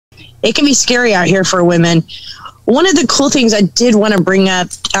it can be scary out here for women. One of the cool things I did want to bring up,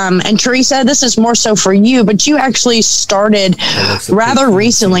 and Teresa, this is more so for you, but you actually started rather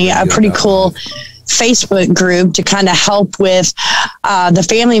recently a pretty cool Facebook group to kind of help with the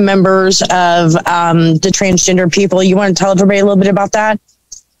family members of the transgender people. You want to tell everybody a little bit about that?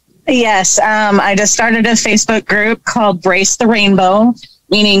 Yes. I just started a Facebook group called Brace the Rainbow,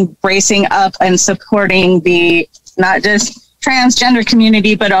 meaning bracing up and supporting the not just transgender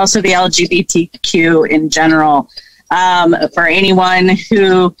community, but also the LGBTQ in general. For anyone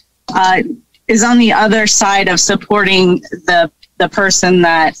who is on the other side of supporting the person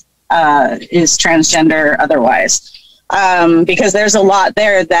that is transgender otherwise. Because there's a lot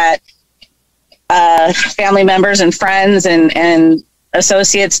there that family members and friends and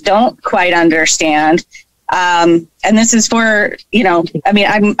associates don't quite understand. And this is for,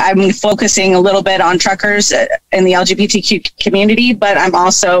 I'm focusing a little bit on truckers in the LGBTQ community, but I'm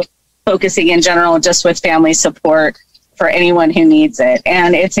also focusing in general just with family support for anyone who needs it.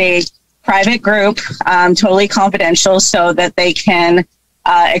 And it's a private group, totally confidential, so that they can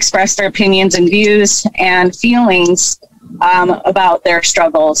express their opinions and views and feelings about their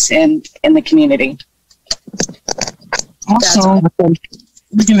struggles in the community. Also,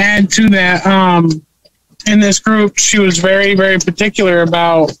 we can add to that, in this group, she was very, very particular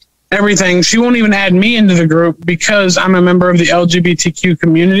about everything. She won't even add me into the group because I'm a member of the LGBTQ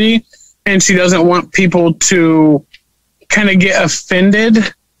community, and she doesn't want people to kind of get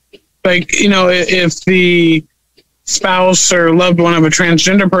offended. Like, if the spouse or loved one of a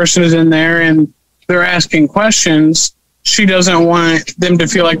transgender person is in there and they're asking questions, she doesn't want them to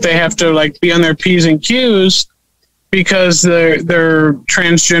feel like they have to be on their P's and Q's because they're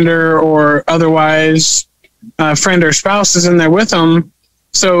transgender or otherwise friend or spouse is in there with them.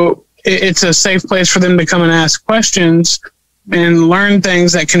 So it's a safe place for them to come and ask questions and learn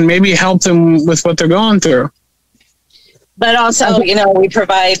things that can maybe help them with what they're going through. But also, we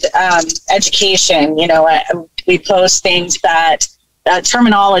provide education. We post things that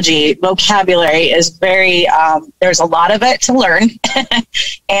terminology, vocabulary is very, there's a lot of it to learn.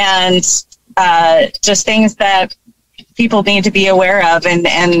 And just things that people need to be aware of and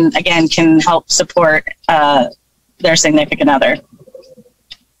again, can help support their significant other.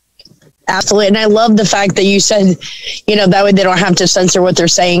 Absolutely. And I love the fact that you said, that way they don't have to censor what they're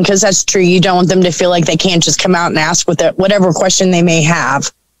saying, because that's true. You don't want them to feel like they can't just come out and ask whatever question they may have.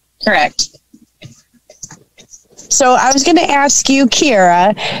 Correct. So I was going to ask you,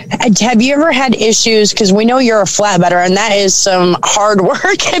 Kiera, have you ever had issues, because we know you're a flatbedder and that is some hard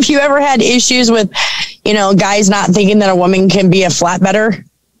work. Have you ever had issues with, guys not thinking that a woman can be a flatbedder?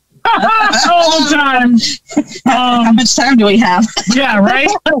 All the time. How much time do we have? Yeah, right?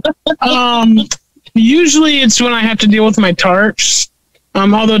 Usually it's when I have to deal with my tarps.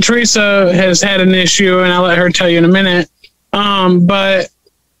 Although Teresa has had an issue, and I'll let her tell you in a minute. But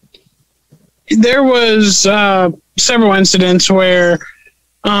there was several incidents where,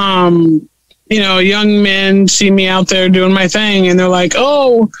 young men see me out there doing my thing, and they're like,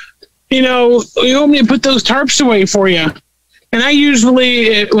 "Oh, you want me to put those tarps away for you?" And I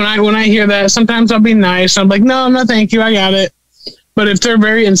usually, when I hear that, sometimes I'll be nice. I'm like, no, thank you, I got it. But if they're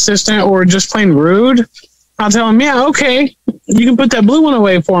very insistent or just plain rude, I'll tell them, yeah, okay, you can put that blue one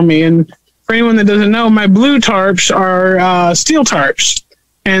away for me. And for anyone that doesn't know, my blue tarps are steel tarps.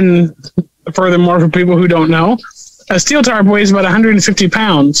 And furthermore, for people who don't know, a steel tarp weighs about 150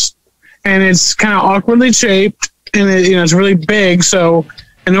 pounds. And it's kind of awkwardly shaped, and it's really big. So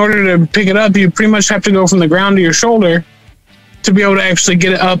in order to pick it up, you pretty much have to go from the ground to your shoulder to be able to actually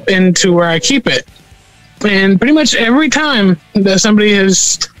get it up into where I keep it. And pretty much every time that somebody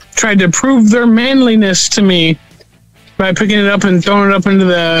has tried to prove their manliness to me by picking it up and throwing it up into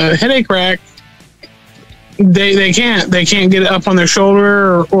the headache rack, they can't get it up on their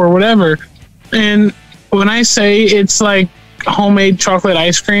shoulder or whatever. And when I say it's like homemade chocolate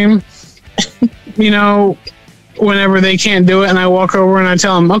ice cream, whenever they can't do it, and I walk over and I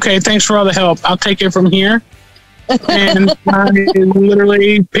tell them, okay, thanks for all the help, I'll take it from here. And I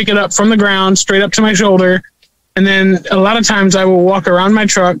literally pick it up from the ground straight up to my shoulder. And then a lot of times I will walk around my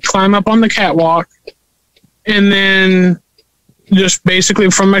truck, climb up on the catwalk, and then just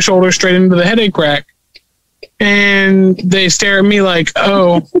basically from my shoulder straight into the headache rack. And they stare at me like,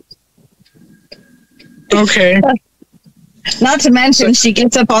 oh, okay. Not to mention she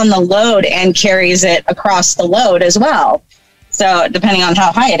gets up on the load and carries it across the load as well. So depending on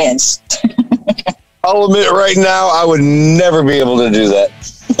how high it is. I'll admit right now, I would never be able to do that.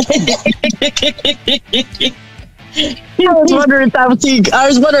 I was wondering if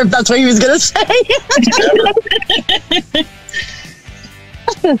that's what he was going to say.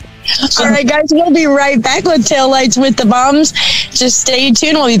 All right, guys, we'll be right back with Taillights with the Baums. Just stay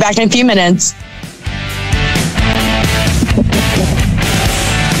tuned. We'll be back in a few minutes.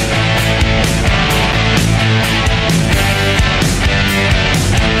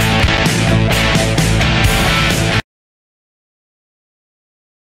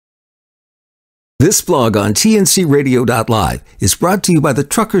 This blog on tncradio.live is brought to you by the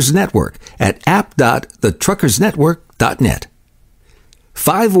Truckers Network at app.thetruckersnetwork.net.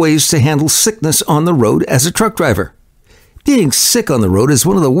 5 ways to handle sickness on the road as a truck driver. Being sick on the road is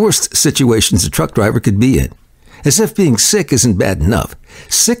one of the worst situations a truck driver could be in. As if being sick isn't bad enough,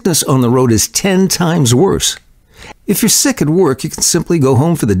 sickness on the road is 10 times worse. If you're sick at work, you can simply go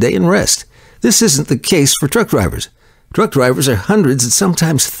home for the day and rest. This isn't the case for truck drivers. Truck drivers are hundreds and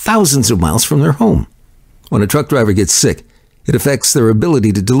sometimes thousands of miles from their home. When a truck driver gets sick, it affects their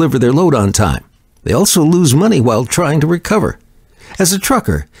ability to deliver their load on time. They also lose money while trying to recover. As a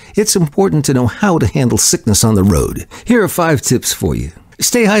trucker, it's important to know how to handle sickness on the road. Here are 5 tips for you.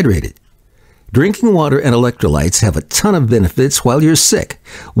 Stay hydrated. Drinking water and electrolytes have a ton of benefits while you're sick.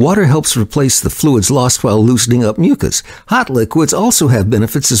 Water helps replace the fluids lost while loosening up mucus. Hot liquids also have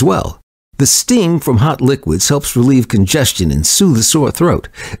benefits as well. The steam from hot liquids helps relieve congestion and soothe a sore throat.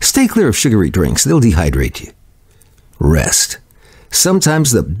 Stay clear of sugary drinks. They'll dehydrate you. Rest. Sometimes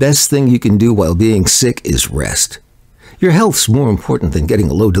the best thing you can do while being sick is rest. Your health's more important than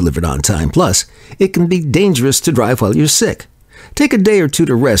getting a load delivered on time. Plus, it can be dangerous to drive while you're sick. Take a day or 2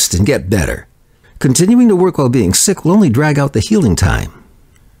 to rest and get better. Continuing to work while being sick will only drag out the healing time.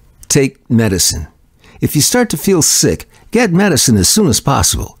 Take medicine. If you start to feel sick, get medicine as soon as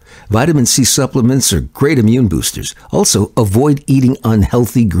possible. Vitamin C supplements are great immune boosters. Also, avoid eating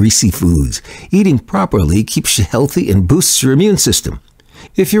unhealthy, greasy foods. Eating properly keeps you healthy and boosts your immune system.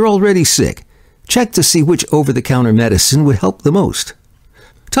 If you're already sick, check to see which over-the-counter medicine would help the most.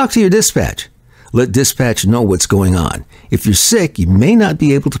 Talk to your dispatch. Let dispatch know what's going on. If you're sick, you may not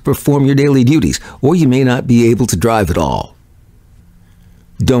be able to perform your daily duties, or you may not be able to drive at all.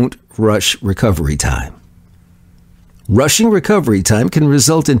 Don't rush recovery time. Rushing recovery time can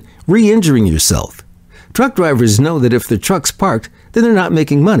result in re-injuring yourself. Truck drivers know that if their truck's parked, then they're not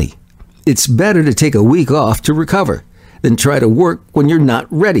making money. It's better to take a week off to recover than try to work when you're not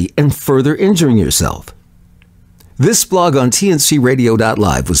ready and further injuring yourself. This blog on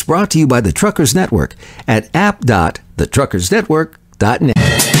tncradio.live was brought to you by the Truckers Network at app.thetruckersnetwork.net.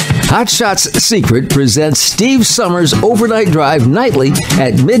 Hot Shots Secret presents Steve Summers' Overnight Drive nightly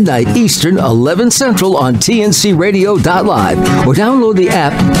at midnight Eastern, 11 Central on tncradio.live or download the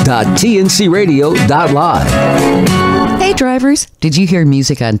app.tncradio.live. Hey drivers, did you hear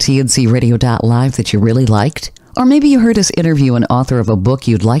music on tncradio.live that you really liked? Or maybe you heard us interview an author of a book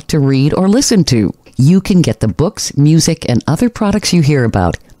you'd like to read or listen to. You can get the books, music, and other products you hear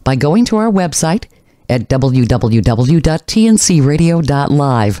about by going to our website at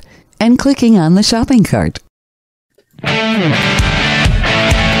www.tncradio.live and clicking on the shopping cart.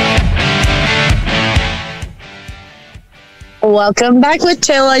 Welcome back with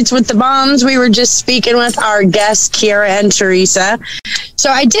Taillights with the Baums. We were just speaking with our guests, Kiara and Teresa. So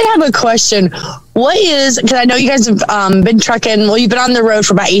I did have a question. What is, because I know you guys have been trucking, well, you've been on the road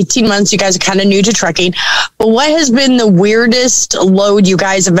for about 18 months. You guys are kind of new to trucking. But what has been the weirdest load you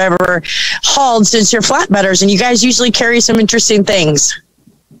guys have ever hauled since you're flatbedders? And you guys usually carry some interesting things.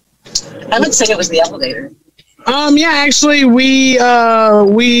 I would say it was the elevator. Yeah, actually, we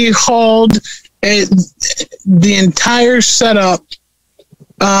hauled the entire setup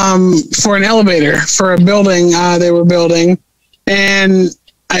for an elevator for a building they were building. And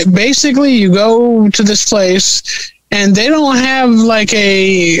basically, you go to this place, and they don't have like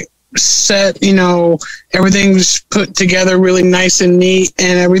a set, everything's put together really nice and neat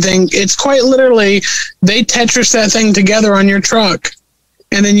and everything. It's quite literally, they Tetris that thing together on your truck.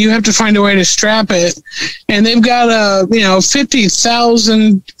 And then you have to find a way to strap it. And they've got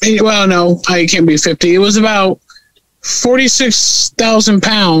 50,000, well, no, it can't be 50. It was about 46,000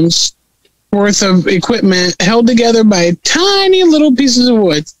 pounds worth of equipment held together by tiny little pieces of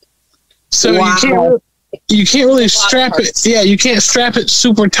wood. So wow. you can't really strap it. Yeah, you can't strap it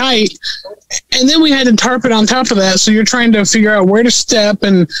super tight. And then we had to tarp it on top of that. So you're trying to figure out where to step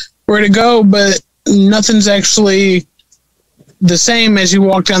and where to go, but nothing's actually the same as you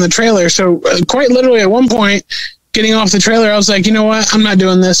walk down the trailer. So quite literally at one point, getting off the trailer, I was like, you know what? I'm not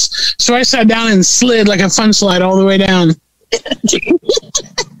doing this. So I sat down and slid like a fun slide all the way down.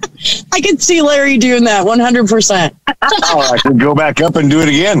 I could see Larry doing that 100%. Oh, I could go back up and do it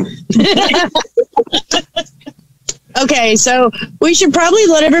again. Okay, so we should probably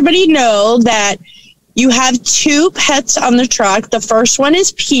let everybody know that You have 2 pets on the truck. The first one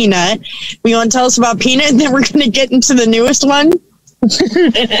is Peanut. You want to tell us about Peanut, and then we're going to get into the newest one?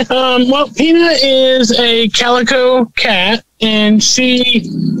 Well, Peanut is a calico cat, and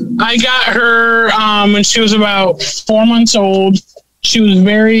I got her when she was about 4 months old. She was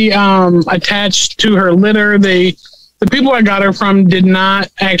very attached to her litter. The people I got her from did not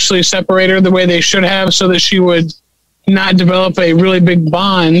actually separate her the way they should have, so that she would not develop a really big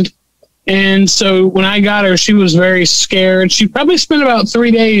bond. And so when I got her, she was very scared. She probably spent about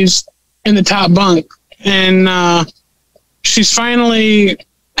 3 days in the top bunk. And she's finally,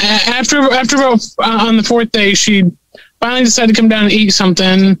 after about on the 4th day, she finally decided to come down and eat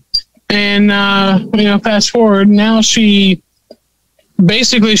something. And, fast forward, now she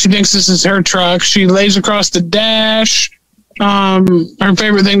thinks this is her truck. She lays across the dash. Her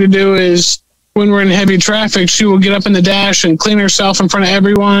favorite thing to do is when we're in heavy traffic, she will get up in the dash and clean herself in front of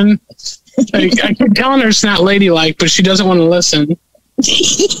everyone. I keep telling her it's not ladylike, but she doesn't want to listen.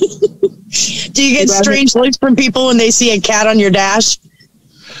 Do you get strange looks from people when they see a cat on your dash?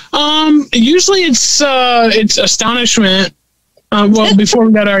 Usually it's astonishment. Well, before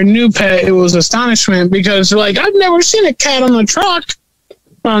we got our new pet, it was astonishment because they're like, I've never seen a cat on the truck.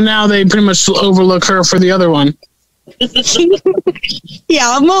 Well, now they pretty much overlook her for the other one. Yeah,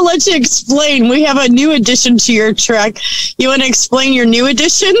 I'm going to let you explain. We have a new addition to your truck. You want to explain your new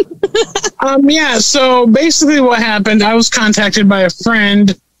addition? Yeah, so basically what happened, I was contacted by a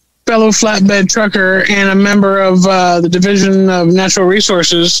friend, fellow flatbed trucker, and a member of the Division of Natural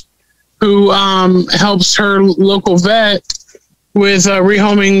Resources who helps her local vet with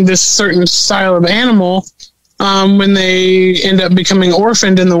rehoming this certain style of animal when they end up becoming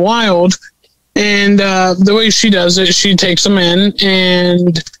orphaned in the wild. And the way she does it, she takes them in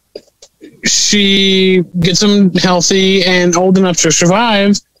and she gets them healthy and old enough to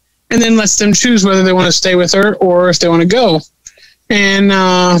survive, and then lets them choose whether they want to stay with her or if they want to go. And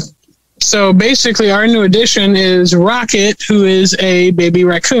so basically our new addition is Rocket, who is a baby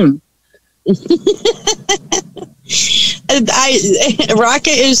raccoon.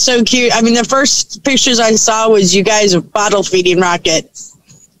 Rocket is so cute. I mean, the first pictures I saw was you guys bottle feeding Rocket.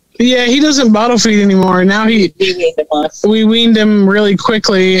 Yeah, he doesn't bottle feed anymore. Now we weaned him really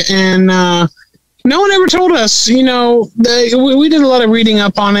quickly, and no one ever told us. We did a lot of reading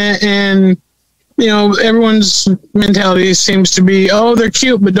up on it, and everyone's mentality seems to be, oh, they're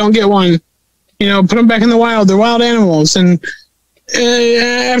cute, but don't get one. Put them back in the wild. They're wild animals. And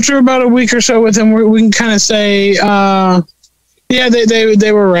after about a week or so with them, we can kind of say, yeah,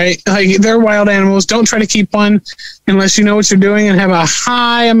 they were right. Like, they're wild animals. Don't try to keep one unless you know what you're doing and have a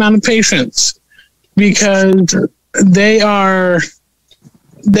high amount of patience, because they are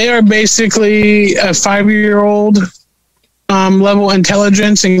basically a 5-year-old level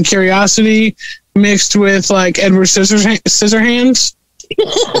intelligence and curiosity mixed with like Edward Scissorhands.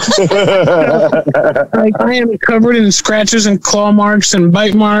 Like, I am covered in scratches and claw marks and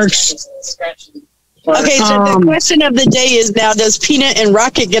bite marks. Okay, so the question of the day is now, does Peanut and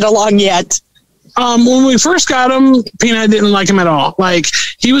Rocket get along yet? When we first got him, Peanut didn't like him at all. Like,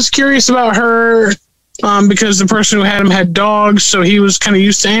 he was curious about her because the person who had him had dogs, so he was kind of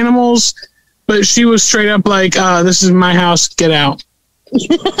used to animals. But she was straight up like, this is my house, get out.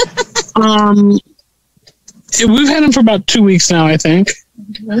 We've had him for about 2 weeks now, I think.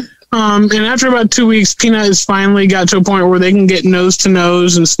 And after about 2 weeks, Peanut has finally got to a point where they can get nose to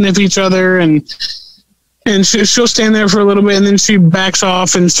nose and sniff each other, and she'll stand there for a little bit, and then she backs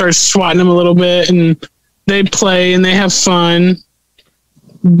off and starts swatting him a little bit, and they play and they have fun.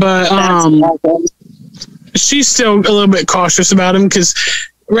 But she's still a little bit cautious about him because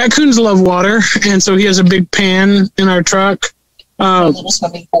raccoons love water, and so he has a big pan in our truck. A little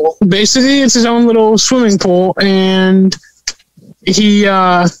swimming pool. Basically, it's his own little swimming pool, and he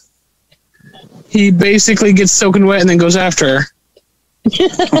basically gets soaking wet and then goes after her.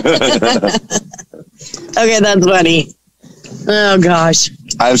 Okay, that's funny. Oh gosh,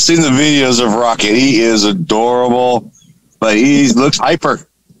 I've seen the videos of Rocket. He is adorable, but he looks hyper.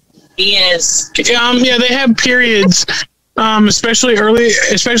 He is. Yeah, they have periods, especially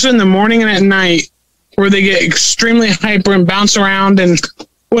in the morning and at night, where they get extremely hyper and bounce around. And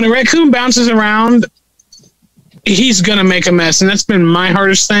when a raccoon bounces around, he's gonna make a mess, and that's been my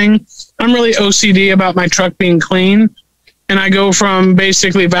hardest thing. I'm really OCD about my truck being clean, and I go from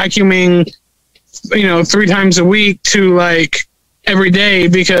basically vacuuming 3 times a week to like every day,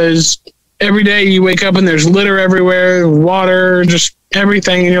 because every day you wake up and there's litter everywhere, water, just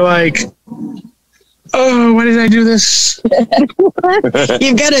everything, and you're like, oh, why did I do this?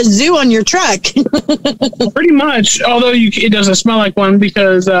 You've got a zoo on your truck. Pretty much, although it doesn't smell like one,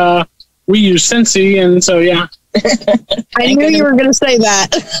 because we use Scentsy, and so yeah. I knew you were going to say that.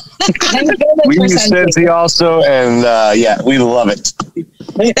 We use Scentsy also, and we love it.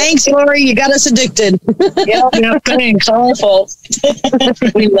 Thanks, Lori. You got us addicted. Yeah, thanks. Powerful.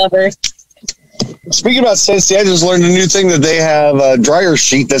 We love her. Speaking about Scentsy, I just learned a new thing that they have a dryer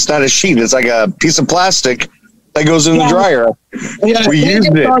sheet that's not a sheet. It's like a piece of plastic that goes in the dryer. Yeah, we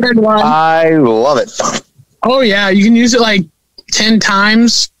used it. I love it. Oh, yeah. You can use it like 10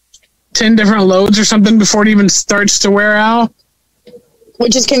 times, 10 different loads or something before it even starts to wear out.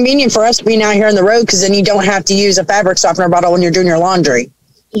 Which is convenient for us being out here on the road, because then you don't have to use a fabric softener bottle when you're doing your laundry.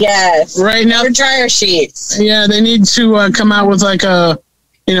 Yes. Right now. Or dryer sheets. Yeah, they need to come out with like a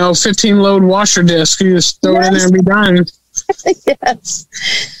 15 load washer disc. You just throw it in there and be done. Yes.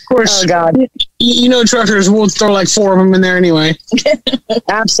 Of course. Oh, God. Truckers will throw like 4 of them in there anyway.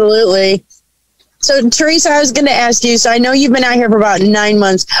 Absolutely. So, Teresa, I was going to ask you, so I know you've been out here for about 9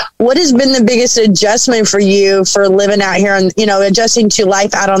 months. What has been the biggest adjustment for you for living out here and, adjusting to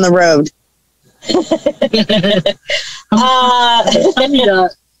life out on the road?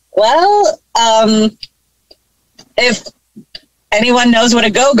 If anyone knows what a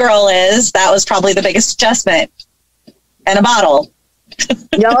Go Girl is, that was probably the biggest adjustment. And a bottle.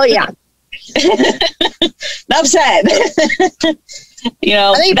 Oh, yeah. Enough said.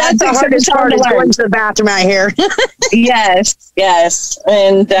 I think that's the hardest part, is going to the bathroom out here. Yes.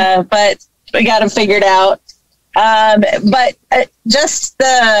 And, but we got them figured out. I'm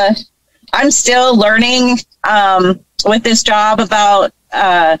still learning, with this job about,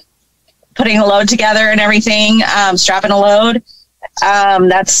 putting a load together and everything, strapping a load.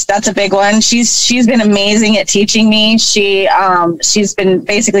 That's a big one. She's been amazing at teaching me. She's been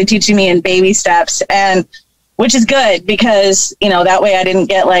basically teaching me in baby steps, and which is good because, that way I didn't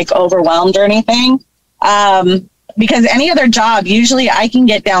get like overwhelmed or anything. Because any other job, usually I can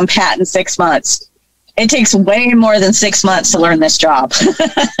get down pat in 6 months. It takes way more than 6 months to learn this job.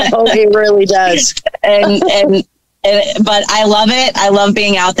 Oh, it really does. But I love it. I love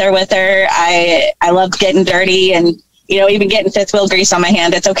being out there with her. I love getting dirty and, even getting fifth wheel grease on my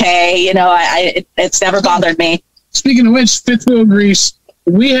hand. It's okay. It's never bothered me. Speaking of which, fifth wheel grease,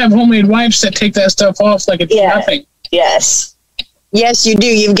 we have homemade wipes that take that stuff off like it's nothing. Yes. Yes, you do.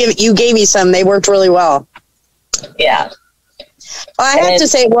 You gave me some. They worked really well. Yeah. Well, I have to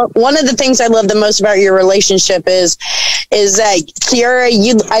say, one of the things I love the most about your relationship is that Kiara,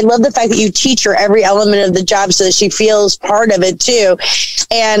 I love the fact that you teach her every element of the job so that she feels part of it too.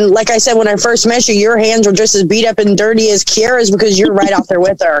 And like I said, when I first met you, your hands were just as beat up and dirty as Kiara's because you're right out there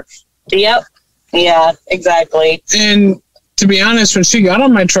with her. Yep. Yeah, exactly. And to be honest, when she got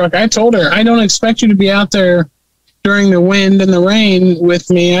on my truck, I told her, I don't expect you to be out there during the wind and the rain with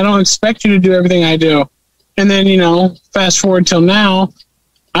me. I don't expect you to do everything I do. And then, fast forward till now,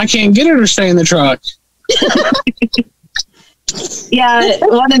 I can't get her to stay in the truck. Yeah,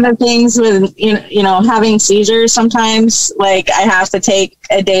 one of the things with, having seizures sometimes, like I have to take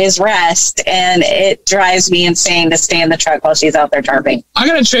a day's rest, and it drives me insane to stay in the truck while she's out there tarping. I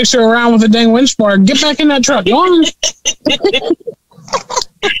got to chase her around with a dang winch bar. Get back in that truck. Go on.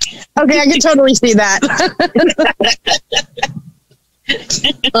 Okay, I can totally see that.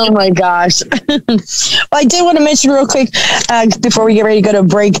 Oh my gosh. Well, I did want to mention real quick before we get ready to go to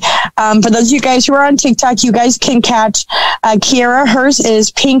break. For those of you guys who are on TikTok, you guys can catch Kiara. Hers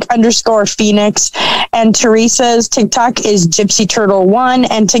is pink_Phoenix, and Teresa's TikTok is Gypsy Turtle 1.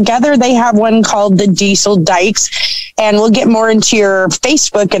 And together they have one called the Diesel Dykes. And we'll get more into your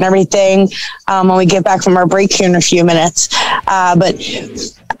Facebook and everything when we get back from our break here in a few minutes. But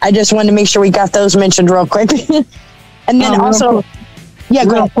I just wanted to make sure we got those mentioned real quick. And then also... Yeah,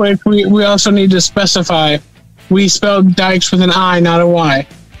 real quick, we also need to specify we spelled Dykes with an I, not a Y.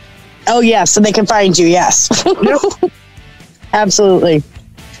 Oh, yes, so they can find you, yes. Yep. Absolutely.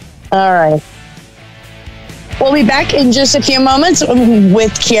 All right. We'll be back in just a few moments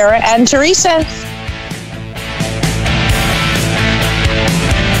with Kiara and Teresa.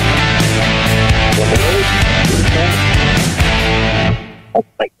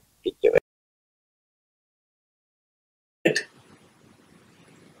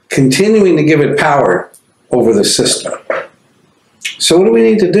 Continuing to give it power over the system. So what do we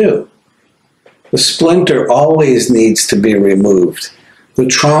need to do? The splinter always needs to be removed. The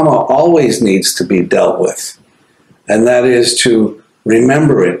trauma always needs to be dealt with. And that is to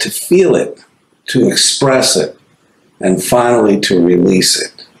remember it, to feel it, to express it, and finally to release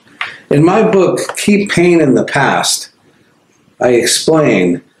it. In my book, Keep Pain in the Past, I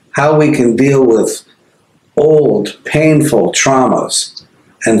explain how we can deal with old, painful traumas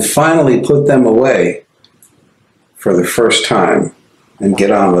and finally put them away for the first time and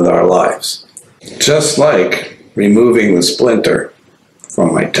get on with our lives. Just like removing the splinter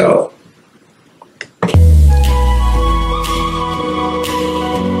from my toe.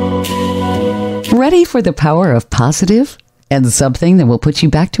 Ready for the power of positive and something that will put you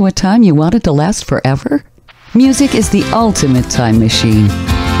back to a time you wanted to last forever? Music is the ultimate time machine.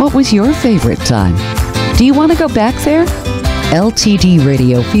 What was your favorite time? Do you want to go back there? LTD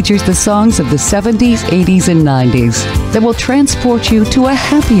Radio features the songs of the 70s, 80s, and 90s that will transport you to a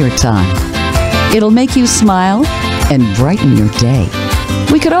happier time. It'll make you smile and brighten your day.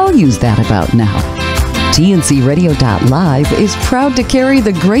 We could all use that about now. TNCRadio.live is proud to carry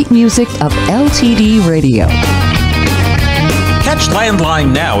the great music of LTD Radio. Catch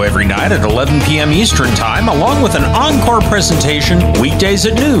Landline Now every night at 11 p.m. Eastern Time, along with an encore presentation weekdays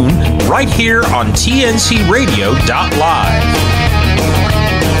at noon, right here on TNCRadio.live.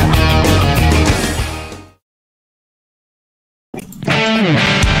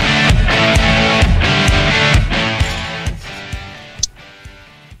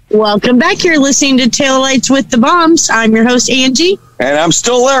 Welcome back. You're listening to Taillights with the Baums. I'm your host, Angie. And I'm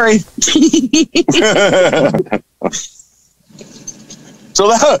still Larry. So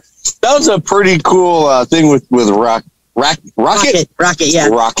that was a pretty cool thing with Rocket. Rocket, yeah.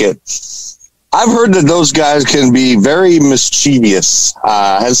 Rocket. I've heard that those guys can be very mischievous.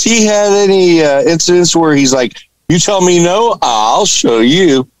 Has he had any incidents where he's like, you tell me no, I'll show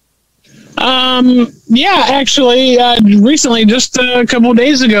you? Yeah, actually, recently, just a couple of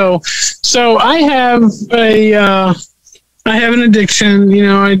days ago. So I have an addiction. You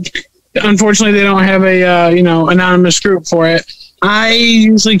know, unfortunately, they don't have a anonymous group for it. I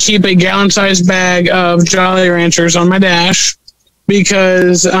usually keep a gallon-sized bag of Jolly Ranchers on my dash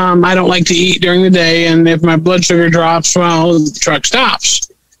because I don't like to eat during the day, and if my blood sugar drops, well, the truck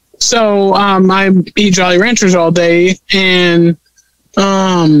stops. So I eat Jolly Ranchers all day, and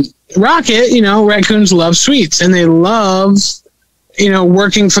Rocket, raccoons love sweets, and they love,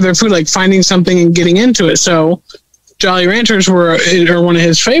 working for their food, like finding something and getting into it. So Jolly Ranchers are one of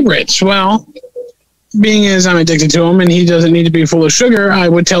his favorites. Well, being as I'm addicted to him and he doesn't need to be full of sugar, I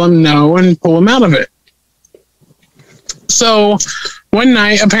would tell him no and pull him out of it. So one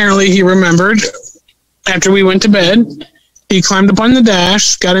night, apparently he remembered after we went to bed, he climbed up on the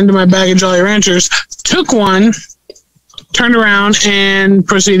dash, got into my bag of Jolly Ranchers, took one, turned around, and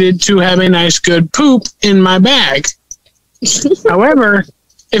proceeded to have a nice good poop in my bag. However,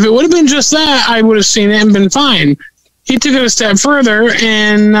 if it would have been just that, I would have seen it and been fine. He took it a step further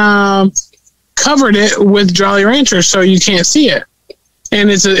and covered it with Jolly Ranchers so you can't see it.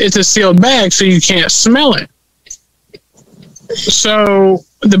 And it's a sealed bag, so you can't smell it. So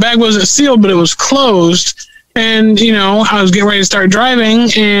the bag wasn't sealed, but it was closed. And, I was getting ready to start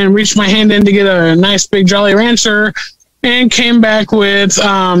driving and reached my hand in to get a nice big Jolly Rancher and came back with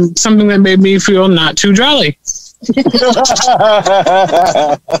something that made me feel not too jolly. Soft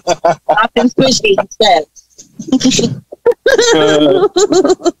and squishy instead.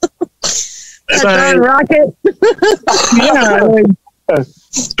 Rocket. Yeah.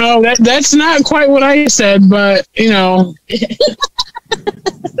 That's not quite what I said, but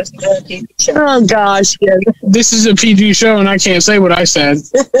Oh gosh, yeah. This is a PG show, and I can't say what I said.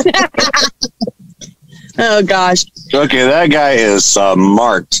 Oh gosh. Okay, that guy is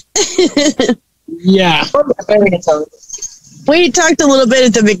smart. Yeah. We talked a little bit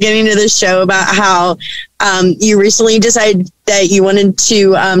at the beginning of the show about how you recently decided that you wanted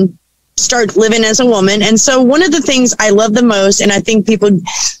to start living as a woman. And so one of the things I love the most, and I think people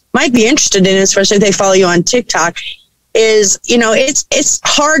might be interested in, especially if they follow you on TikTok, is, it's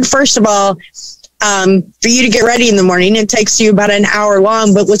hard, first of all, for you to get ready in the morning. It takes you about an hour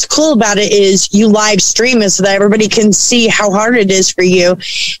long. But what's cool about it is you live stream it so that everybody can see how hard it is for you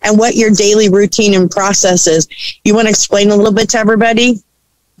and what your daily routine and process is. You want to explain a little bit to everybody?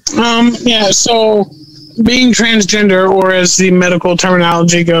 Yeah, so being transgender, or as the medical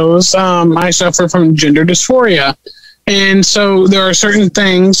terminology goes, I suffer from gender dysphoria. And so there are certain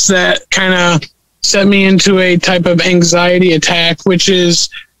things that kind of set me into a type of anxiety attack, which is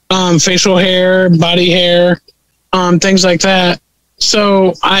facial hair, body hair, things like that.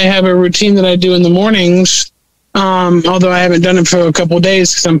 So I have a routine that I do in the mornings, although I haven't done it for a couple of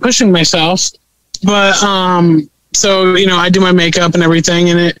days because I'm pushing myself. But so, I do my makeup and everything,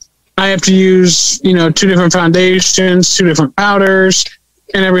 and I have to use, 2 different foundations, 2 different powders,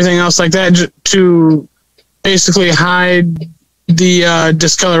 and everything else like that to basically hide the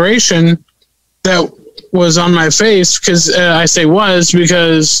discoloration that was on my face. Because I say was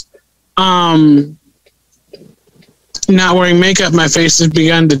because not wearing makeup, my face has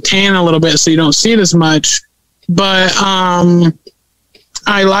begun to tan a little bit, so you don't see it as much. But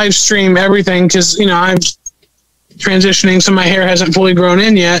I live stream everything because, I'm transitioning, so my hair hasn't fully grown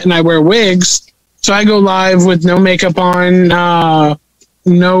in yet, and I wear wigs. So I go live with no makeup on,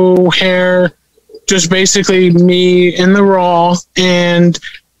 no hair, just basically me in the raw. And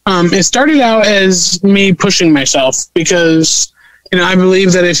it started out as me pushing myself because, I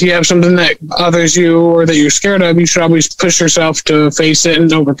believe that if you have something that bothers you or that you're scared of, you should always push yourself to face it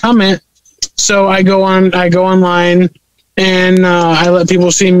and overcome it. So I go online and I let people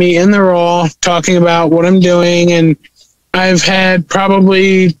see me in the raw talking about what I'm doing. And I've had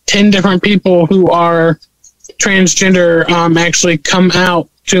probably 10 different people who are transgender actually come out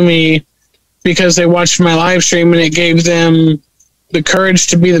to me because they watched my live stream and it gave them the courage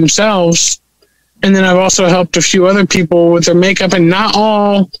to be themselves. And then I've also helped a few other people with their makeup, and not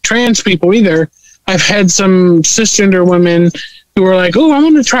all trans people either. I've had some cisgender women who were like, oh, I'm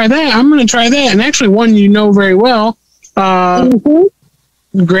going to try that. I'm going to try that. And actually one very well, Granny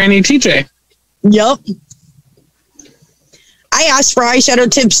TJ. Yep. I asked for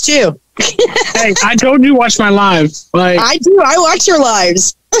eyeshadow tips too. Hey, I told you watch my live. I do. I watch your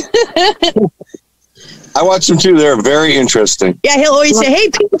lives. I watch them too. They're very interesting. Yeah, he'll always say, "Hey,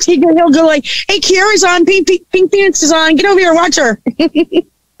 he'll go like, hey, Kiara's on. Pink Phoenix is on. Get over here, watch her."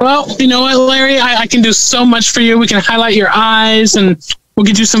 Well, you know what, Larry? I can do so much for you. We can highlight your eyes, and we'll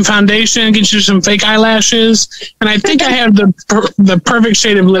get you some foundation, get you some fake eyelashes, and I think I have the perfect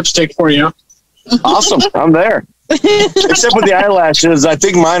shade of lipstick for you. Awesome. I'm there. Except with the eyelashes, I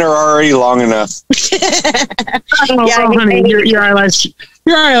think mine are already long enough. Honey, your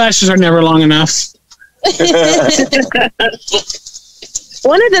eyelashes are never long enough.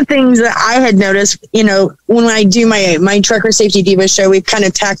 One of the things that I had noticed, when I do my Trucker Safety Diva show, we've kind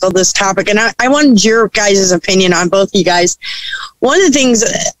of tackled this topic, and I wanted your guys' opinion on both you guys. One of the things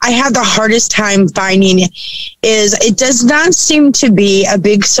I have the hardest time finding is it does not seem to be a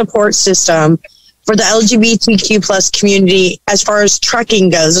big support system for the LGBTQ plus community as far as trucking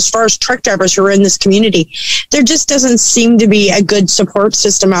goes, as far as truck drivers who are in this community. There just doesn't seem to be a good support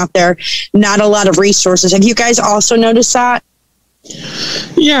system out there, not a lot of resources. Have you guys also noticed that?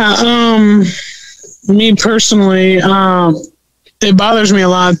 Yeah, me personally, it bothers me a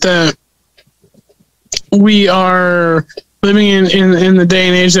lot that we are living in the day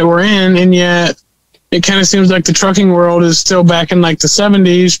and age that we're in, and yet it kind of seems like the trucking world is still back in like the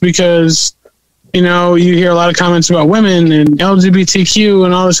 70s because you hear a lot of comments about women and LGBTQ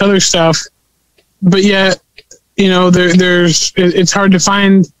and all this other stuff, but yet, it's hard to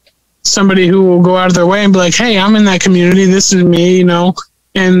find somebody who will go out of their way and be like, hey, I'm in that community. This is me,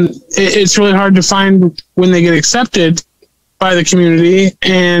 and it's really hard to find when they get accepted by the community.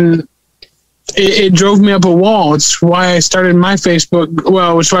 And it drove me up a wall. It's why I started my Facebook.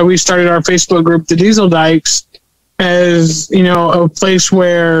 Well, it's why we started our Facebook group, the Diesel Dykes, as, a place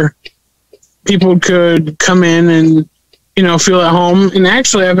where people could come in and, feel at home. And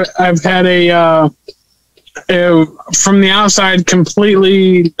actually I've had a from the outside,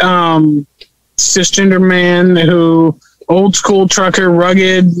 completely cisgender man who old school trucker,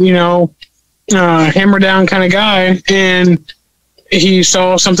 rugged, hammer down kind of guy. And he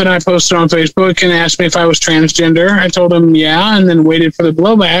saw something I posted on Facebook and asked me if I was transgender. I told him, yeah, and then waited for the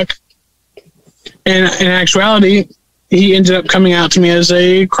blowback. And in actuality, he ended up coming out to me as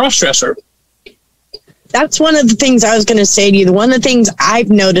a cross-dresser. That's one of the things I was going to say to you. One of the things I've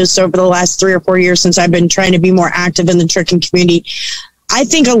noticed over the last 3 or 4 years since I've been trying to be more active in the trucking community, I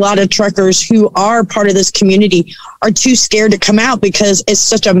think a lot of truckers who are part of this community are too scared to come out because it's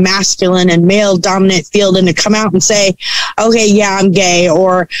such a masculine and male dominant field, and to come out and say, okay, yeah, I'm gay,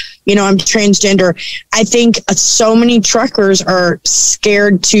 or, I'm transgender. I think so many truckers are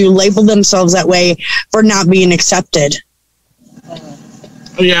scared to label themselves that way for not being accepted.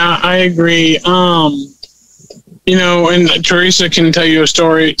 Yeah, I agree. And Teresa can tell you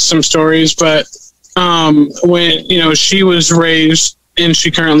some stories, but when, she was raised, and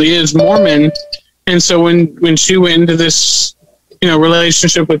she currently is Mormon. And so when she went into this,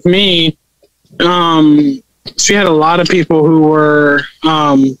 relationship with me, she had a lot of people who were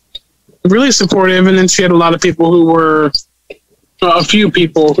really supportive. And then she had a few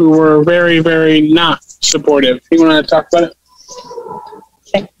people who were very, very not supportive. You want to talk about it?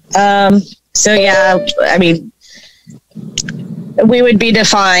 So, yeah, I mean, we would be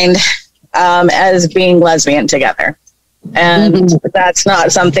defined as being lesbian together. And that's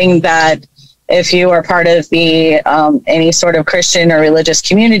not something that, if you are part of the any sort of Christian or religious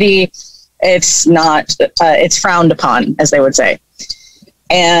community, it's not, it's frowned upon, as they would say.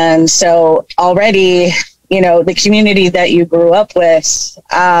 And so already, the community that you grew up with,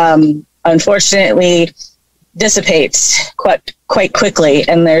 unfortunately, dissipates quite quickly,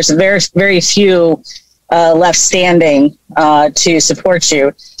 and there's very few left standing to support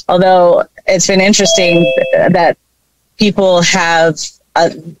you. Although it's been interesting that people have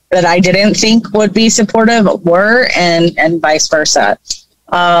that I didn't think would be supportive were, and vice versa.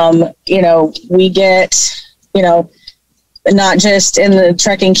 We get, not just in the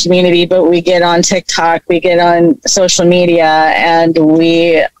trucking community, but we get on TikTok, we get on social media, and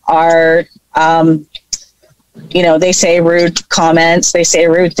we are, they say rude comments, they say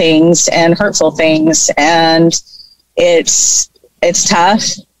rude things and hurtful things. And it's tough,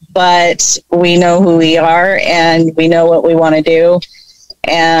 but we know who we are and we know what we want to do.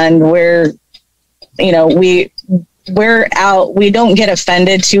 And we're out, we don't get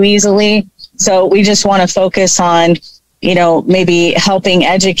offended too easily. So we just want to focus on, maybe helping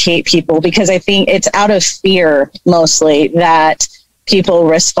educate people, because I think it's out of fear mostly that people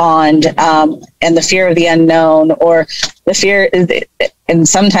respond, and the fear of the unknown, or the fear, and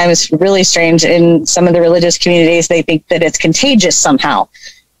sometimes really strange in some of the religious communities, they think that it's contagious somehow.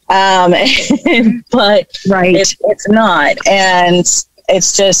 But right. It's not. And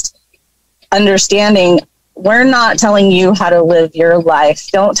it's just understanding, we're not telling you how to live your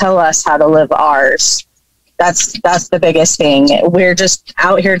life. Don't tell us how to live ours. That's the biggest thing. We're just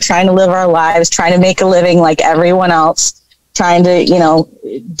out here trying to live our lives, trying to make a living like everyone else, trying to,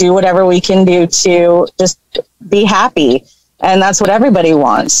 do whatever we can do to just be happy. And that's what everybody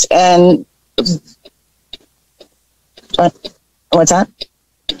wants. And what's that?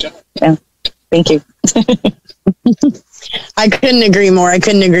 Yeah. Thank you. I couldn't agree more.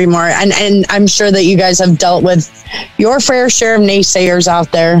 And I'm sure that you guys have dealt with your fair share of naysayers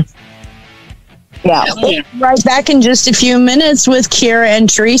out there. Yeah. Right back in just a few minutes with Kira and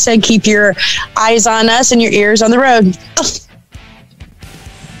Teresa. Keep your eyes on us and your ears on the road.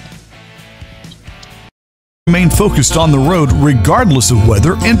 Remain focused on the road regardless of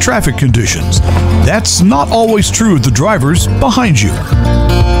weather and traffic conditions. That's not always true of the drivers behind you.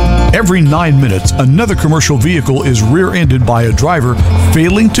 Every 9 minutes, another commercial vehicle is rear-ended by a driver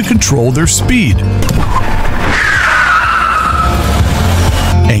failing to control their speed.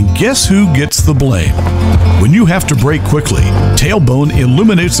 And guess who gets the blame? When you have to brake quickly, Tailbone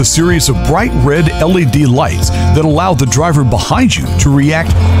illuminates a series of bright red LED lights that allow the driver behind you to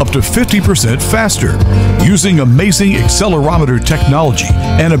react up to 50% faster. Using amazing accelerometer technology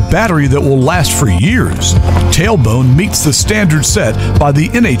and a battery that will last for years, Tailbone meets the standard set by the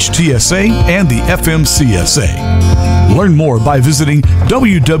NHTSA and the FMCSA. Learn more by visiting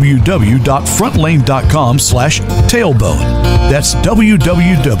www.frontlane.com/tailbone. That's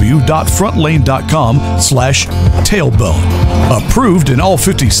www.frontlane.com/tailbone. Approved in all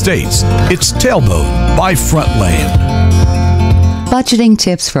 50 states. It's Tailbone by Frontlane. Budgeting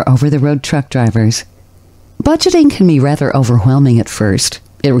tips for over-the-road truck drivers. Budgeting can be rather overwhelming at first.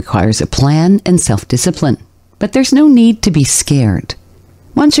 It requires a plan and self-discipline. But there's no need to be scared.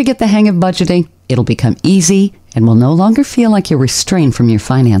 Once you get the hang of budgeting, it'll become easy and will no longer feel like you're restrained from your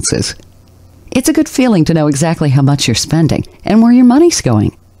finances. It's a good feeling to know exactly how much you're spending and where your money's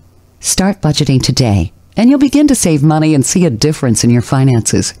going. Start budgeting today, and you'll begin to save money and see a difference in your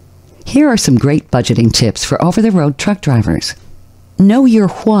finances. Here are some great budgeting tips for over-the-road truck drivers. Know your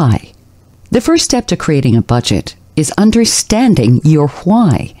why. The first step to creating a budget is understanding your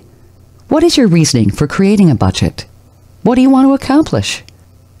why. What is your reasoning for creating a budget? What do you want to accomplish?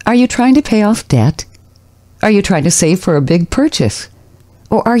 Are you trying to pay off debt? Are you trying to save for a big purchase?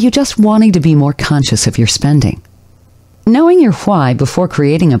 Or are you just wanting to be more conscious of your spending? Knowing your why before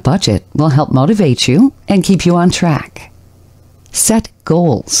creating a budget will help motivate you and keep you on track. Set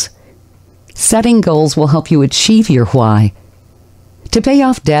goals. Setting goals will help you achieve your why. To pay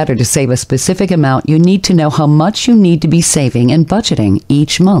off debt or to save a specific amount, you need to know how much you need to be saving and budgeting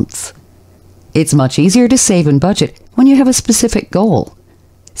each month. It's much easier to save and budget when you have a specific goal.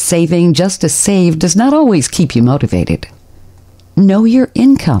 Saving just to save does not always keep you motivated. Know your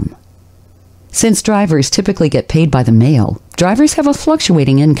income. Since drivers typically get paid by the mail, drivers have a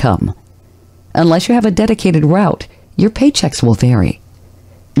fluctuating income. Unless you have a dedicated route, your paychecks will vary.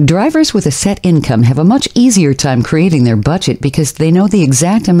 Drivers with a set income have a much easier time creating their budget because they know the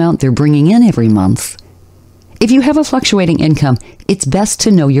exact amount they're bringing in every month. If you have a fluctuating income, it's best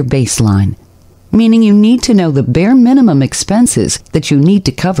to know your baseline, meaning you need to know the bare minimum expenses that you need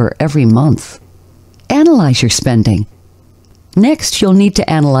to cover every month. Analyze your spending. Next, you'll need to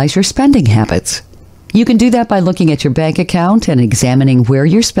analyze your spending habits. You can do that by looking at your bank account and examining where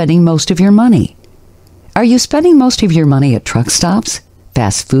you're spending most of your money. Are you spending most of your money at truck stops?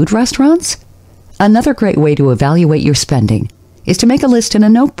 Fast food restaurants? Another great way to evaluate your spending is to make a list in a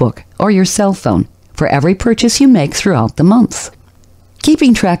notebook or your cell phone for every purchase you make throughout the month.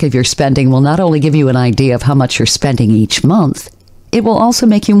 Keeping track of your spending will not only give you an idea of how much you're spending each month, it will also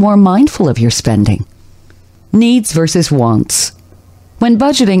make you more mindful of your spending. Needs versus wants. When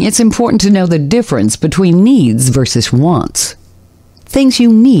budgeting, it's important to know the difference between needs versus wants. Things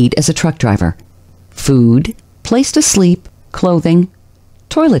you need as a truck driver: food, place to sleep, clothing,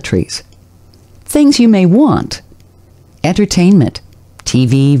 toiletries. Things you may want: entertainment,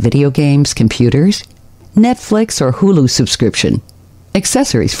 TV, video games, computers, Netflix or Hulu subscription,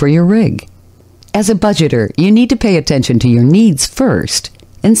 accessories for your rig. As a budgeter, you need to pay attention to your needs first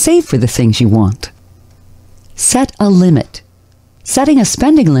and save for the things you want. Set a limit. Setting a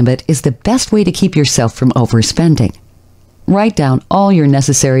spending limit is the best way to keep yourself from overspending. Write down all your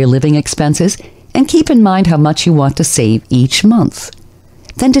necessary living expenses and keep in mind how much you want to save each month.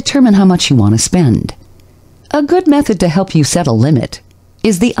 Then determine how much you want to spend. A good method to help you set a limit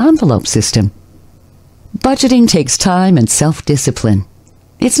is the envelope system. Budgeting takes time and self-discipline.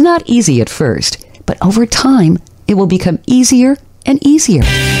 It's not easy at first, but over time, it will become easier and easier.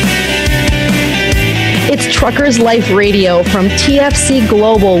 It's Truckers Life Radio from TFC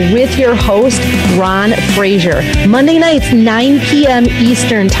Global with your host, Ron Frazier. Monday nights, 9 p.m.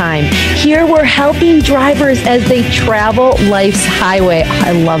 Eastern Time. Here we're helping drivers as they travel life's highway.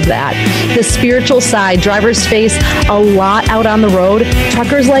 I love that. The spiritual side, drivers face a lot out on the road.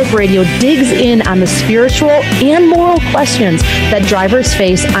 Truckers Life Radio digs in on the spiritual and moral questions that drivers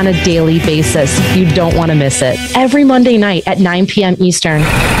face on a daily basis. You don't want to miss it. Every Monday night at 9 p.m. Eastern.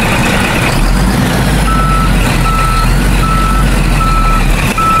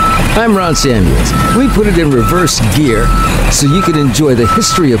 I'm Ron Samuels. We put it in reverse gear so you can enjoy the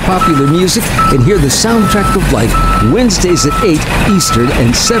history of popular music and hear the soundtrack of life Wednesdays at 8 Eastern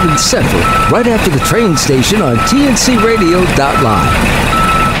and 7 Central, right after the train station on tncradio.live.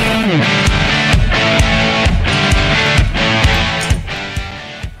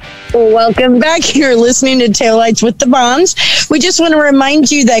 Welcome back. You're listening to Taillights with the Baums. We just want to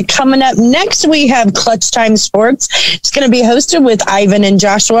remind you that coming up next, we have Clutch Time Sports. It's going to be hosted with Ivan and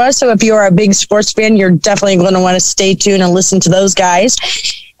Joshua. So if you're a big sports fan, you're definitely going to want to stay tuned and listen to those guys.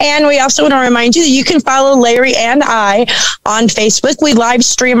 And we also want to remind you that you can follow Larry and I on Facebook. We live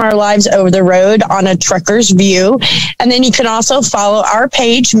stream our lives over the road on a trucker's view. And then you can also follow our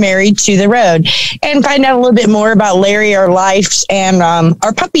page, Married to the Road, and find out a little bit more about Larry, our lives, and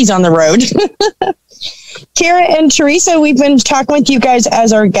our puppies on the road. Kara and Teresa, we've been talking with you guys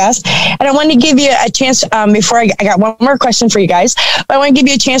as our guests, and I want to give you a chance before I got one more question for you guys, but I want to give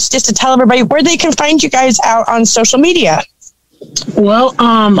you a chance just to tell everybody where they can find you guys out on social media. Well,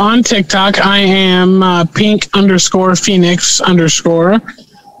 on TikTok, I am pink_Phoenix_,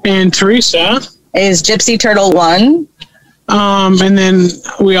 and Teresa is Gypsy Turtle 1. And then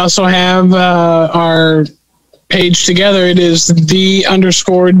we also have our page together. It is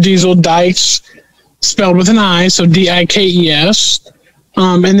 _Diesel Dikes, spelled with an I, so DIKES.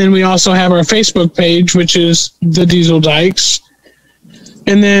 And then we also have our Facebook page, which is the Diesel Dikes.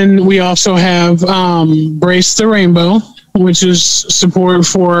 And then we also have Brace the Rainbow, which is support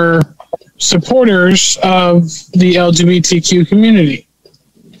for supporters of the LGBTQ community.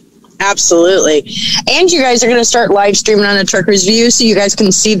 Absolutely. And you guys are going to start live streaming on the Truckers View, so you guys can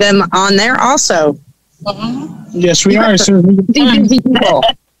see them on there also. Yes, we are. So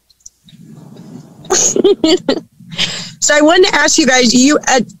I wanted to ask you guys,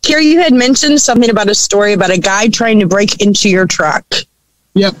 Carrie, you had mentioned something about a story about a guy trying to break into your truck.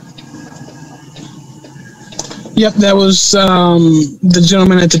 Yep, that was the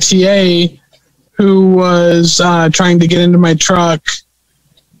gentleman at the TA who was trying to get into my truck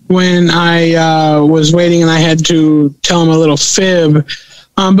when I was waiting, and I had to tell him a little fib.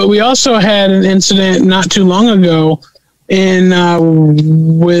 But we also had an incident not too long ago in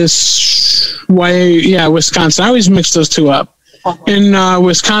Wisconsin. I always mix those two up. In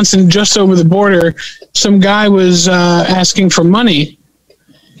Wisconsin, just over the border, some guy was asking for money.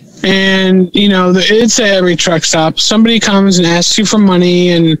 And, you know, it's at every truck stop. Somebody comes and asks you for money,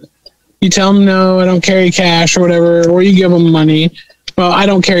 and you tell them, no, I don't carry cash or whatever, or you give them money. Well, I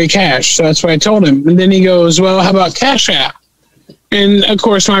don't carry cash, so that's what I told him. And then he goes, well, how about Cash App? And, of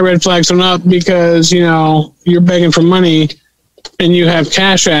course, my red flags went up because, you know, you're begging for money and you have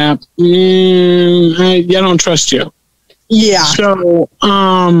Cash App. I don't trust you. Yeah. So,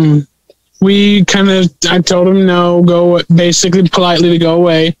 I told him no, basically politely to go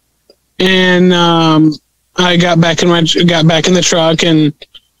away. And I got back in the truck, and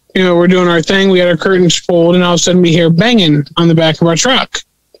you know, we're doing our thing. We had our curtains pulled, and all of a sudden we hear banging on the back of our truck.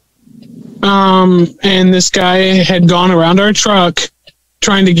 And this guy had gone around our truck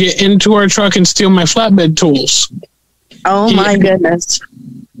trying to get into our truck and steal my flatbed tools. Oh my goodness.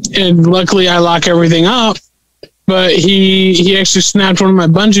 And luckily I lock everything up, but he actually snapped one of my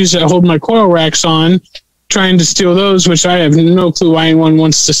bungees that hold my coil racks on, trying to steal those, which I have no clue why anyone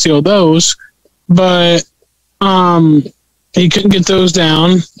wants to steal those. But he couldn't get those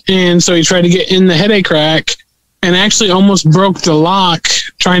down, and so he tried to get in the headache rack and actually almost broke the lock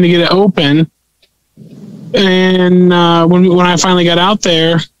trying to get it open. And when I finally got out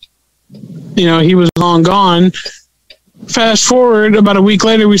there, he was long gone. Fast forward about a week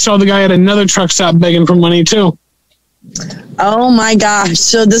later, we saw the guy at another truck stop begging for money too. Oh my gosh.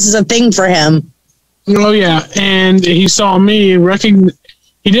 So this is a thing for him. Oh yeah. And he saw me,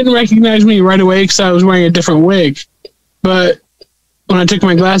 he didn't recognize me right away because I was wearing a different wig. But when I took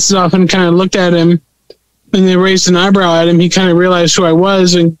my glasses off and kind of looked at him and they raised an eyebrow at him, he kind of realized who I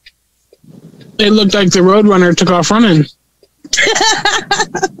was, and it looked like the Roadrunner took off running.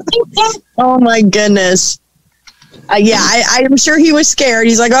 Oh my goodness. Yeah, I'm sure he was scared.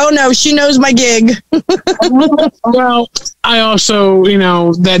 He's like, oh no, she knows my gig. Well, I also,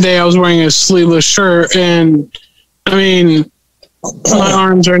 that day I was wearing a sleeveless shirt, and I mean, my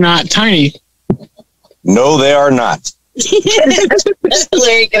arms are not tiny. No, they are not.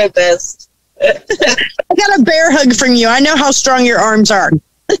 Larry, get a best. I got a bear hug from you. I know how strong your arms are.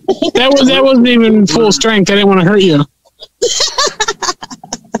 That wasn't even full strength. I didn't want to hurt you.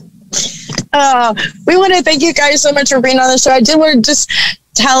 We want to thank you guys so much for being on the show. I did want to just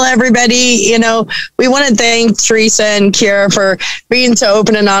tell everybody, we want to thank Teresa and Kira for being so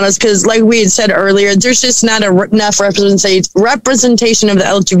open and honest, because like we had said earlier, there's just not enough representation of the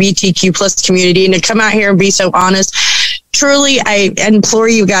LGBTQ plus community, and to come out here and be so honest. Truly, I implore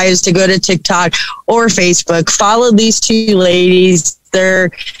you guys to go to TikTok or Facebook, follow these two ladies.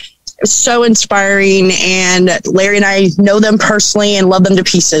 They're so inspiring, and Larry and I know them personally and love them to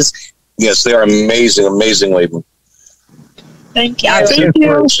pieces. Yes, they are amazing, amazing ladies. Thank you. Thank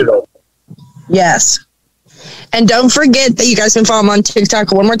you. Yes. And don't forget that you guys can follow them on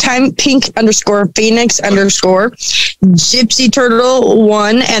TikTok one more time, pink_Phoenix_ Gypsy Turtle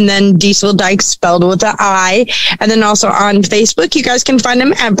 1, and then Diesel Dykes spelled with an I. And then also on Facebook, you guys can find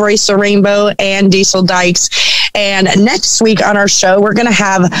them at Brace the Rainbow and Diesel Dykes. And next week on our show, we're going to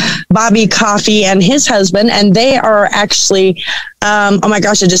have Bobby Coffee and his husband, and they are actually, oh my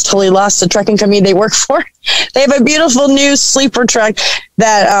gosh, I just totally lost the trucking company they work for. They have a beautiful new sleeper truck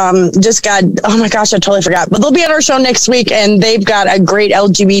that just got, oh my gosh, I totally forgot. But they'll be on our show next week, and they've got a great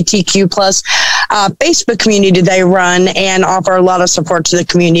LGBTQ plus Facebook community they run and offer a lot of support to the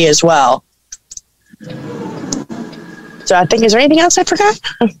community as well. So I think, is there anything else I forgot?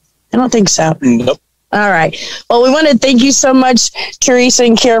 I don't think so. Nope. All right. Well, we want to thank you so much, Teresa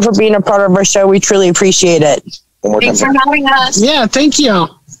and Kira, for being a part of our show. We truly appreciate it. Thanks for having us. Yeah, thank you.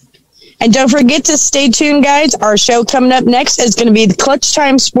 And don't forget to stay tuned, guys. Our show coming up next is going to be the Clutch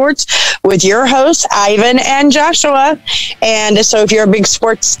Time Sports with your hosts, Ivan and Joshua. And so if you're a big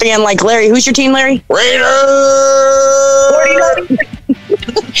sports fan like Larry, who's your team, Larry? Raiders!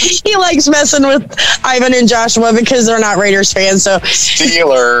 He likes messing with Ivan and Joshua because they're not Raiders fans. So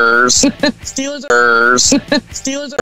Steelers. Steelers.